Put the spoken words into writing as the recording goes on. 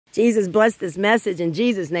Jesus, bless this message. In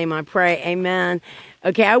Jesus' name I pray. Amen.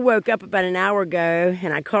 Okay, I woke up about an hour ago,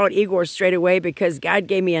 and I called Igor straight away because God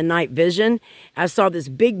gave me a night vision. I saw this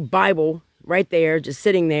big Bible right there, just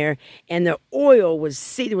sitting there, and the oil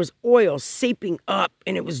was, there was oil seeping up,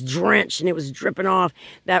 and it was drenched, and it was dripping off.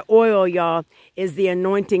 That oil, y'all, is the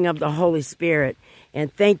anointing of the Holy Spirit.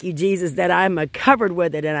 And thank you, Jesus, that I'm covered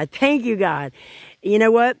with it, and I thank you, God. You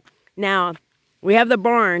know what? Now, we have the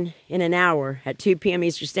barn in an hour at 2 p.m.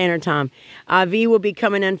 Eastern Standard Time. V will be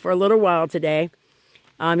coming in for a little while today.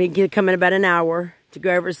 He can come in about an hour to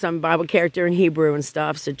go over some Bible character in Hebrew and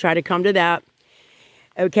stuff. So try to come to that.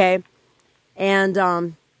 Okay. And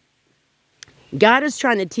God is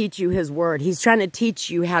trying to teach you his word. He's trying to teach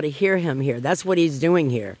you how to hear him here. That's what he's doing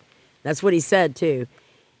here. That's what he said too.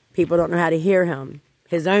 People don't know how to hear him.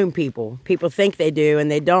 His own people. People think they do and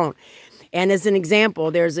they don't. And as an example,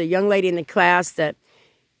 there's a young lady in the class that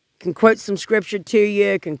can quote some scripture to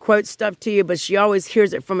you, can quote stuff to you, but she always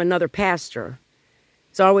hears it from another pastor.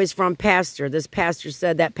 It's always from pastor. This pastor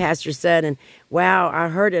said, that pastor said, and wow, I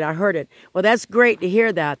heard it, I heard it. Well, that's great to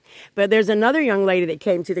hear that. But there's another young lady that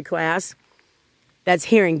came to the class that's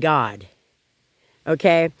hearing God.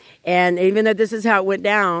 Okay? And even though this is how it went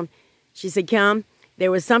down, she said, Kim, there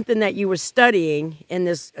was something that you were studying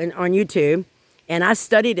on YouTube. And I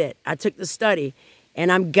studied it. I took the study.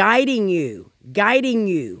 And I'm guiding you.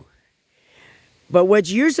 But what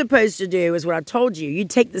you're supposed to do is what I told you. You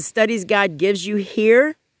take the studies God gives you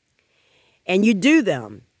here. And you do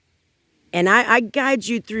them. And I guide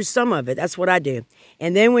you through some of it. That's what I do.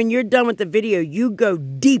 And then when you're done with the video, you go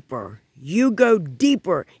deeper. You go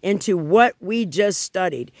deeper into what we just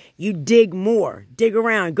studied. You dig more. Dig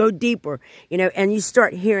around. Go deeper. You know, and you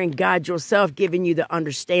start hearing God yourself giving you the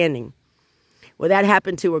understanding. Well, that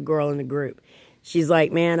happened to a girl in the group. She's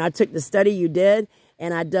like, man, I took the study you did,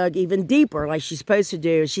 and I dug even deeper like she's supposed to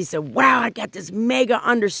do. She said, wow, I got this mega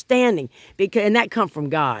understanding. And that come from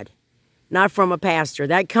God, not from a pastor.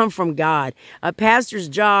 That come from God. A pastor's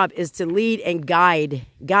job is to lead and guide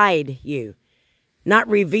you, not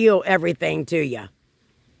reveal everything to you,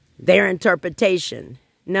 their interpretation.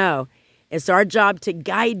 No, it's our job to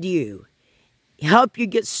guide you, help you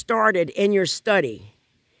get started in your study.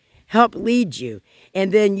 Help lead you.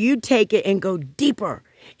 And then you take it and go deeper.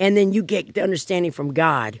 And then you get the understanding from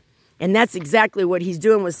God. And that's exactly what he's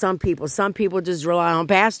doing with some people. Some people just rely on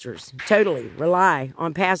pastors. Totally rely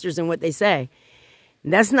on pastors and what they say.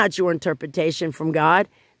 And that's not your interpretation from God.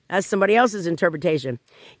 That's somebody else's interpretation.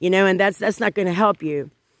 You know, and that's not going to help you.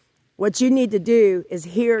 What you need to do is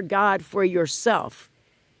hear God for yourself.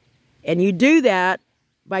 And you do that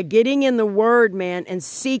by getting in the word, man, and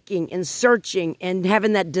seeking and searching and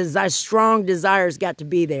having that desire, strong desires got to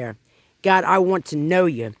be there. God, I want to know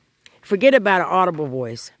you. Forget about an audible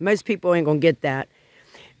voice. Most people ain't going to get that.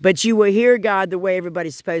 But you will hear God the way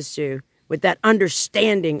everybody's supposed to, with that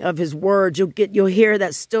understanding of his words. You'll hear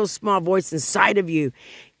that still small voice inside of you,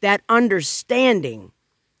 that understanding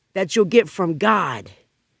that you'll get from God.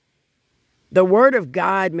 The word of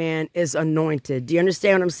God, man, is anointed. Do you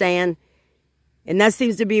understand what I'm saying? And that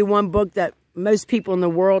seems to be one book that most people in the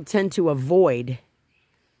world tend to avoid.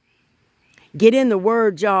 Get in the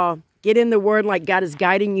word, y'all. Get in the word like God is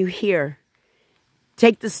guiding you here.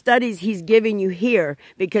 Take the studies he's giving you here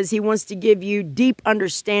because he wants to give you deep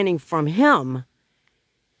understanding from him.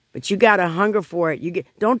 But you got to hunger for it.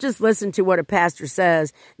 Don't just listen to what a pastor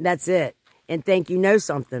says. That's it. And think you know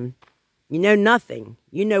something. You know nothing.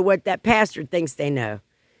 You know what that pastor thinks they know.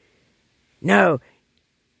 No.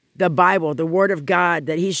 The Bible, the word of God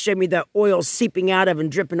that he showed me the oil seeping out of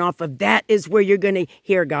and dripping off of, that is where you're going to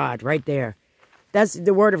hear God right there. That's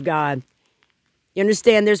the word of God. You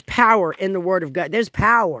understand? There's power in the word of God. There's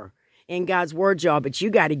power in God's word, y'all, but you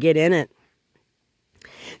got to get in it.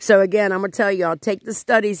 So again, I'm going to tell y'all, take the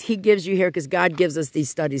studies he gives you here because God gives us these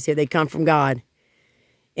studies here. They come from God.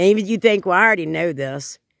 And even if you think, well, I already know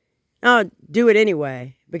this. No, do it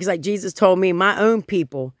anyway. Because like Jesus told me, my own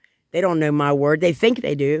people, they don't know my word. They think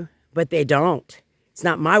they do, but they don't. It's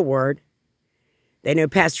not my word. They know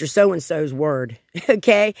Pastor so-and-so's word.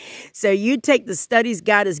 Okay? So you take the studies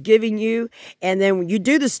God is giving you, and then when you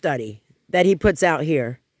do the study that he puts out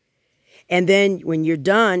here. And then when you're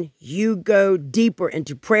done, you go deeper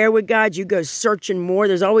into prayer with God. You go searching more.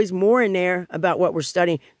 There's always more in there about what we're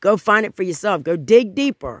studying. Go find it for yourself. Go dig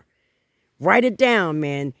deeper. Write it down,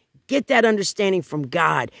 man. Get that understanding from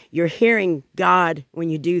God. You're hearing God when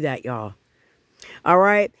you do that, y'all. All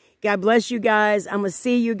right. God bless you guys. I'm going to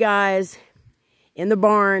see you guys in the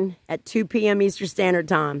barn at 2 p.m. Eastern Standard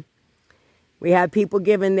Time. We have people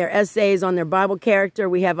giving their essays on their Bible character.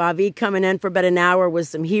 We have Avi coming in for about an hour with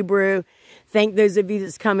some Hebrew. Thank those of you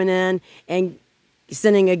that's coming in and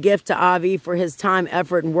sending a gift to Avi for his time,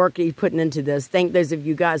 effort, and work he's putting into this. Thank those of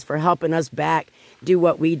you guys for helping us back do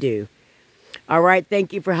what we do. All right,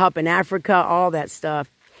 thank you for helping Africa, all that stuff.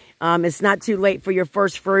 It's not too late for your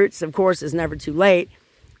first fruits. Of course, it's never too late.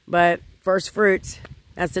 But first fruits,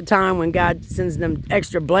 that's the time when God sends them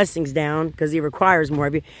extra blessings down because he requires more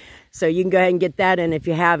of you. So you can go ahead and get that in if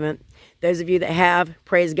you haven't. Those of you that have,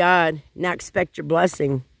 praise God. Now expect your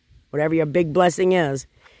blessing, whatever your big blessing is.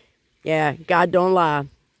 Yeah, God don't lie.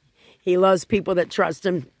 He loves people that trust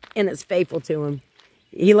him and is faithful to him.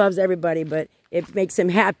 He loves everybody, but it makes him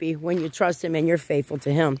happy when you trust him and you're faithful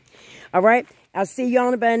to him. All right, I'll see you all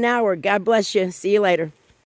in about an hour. God bless you. See you later.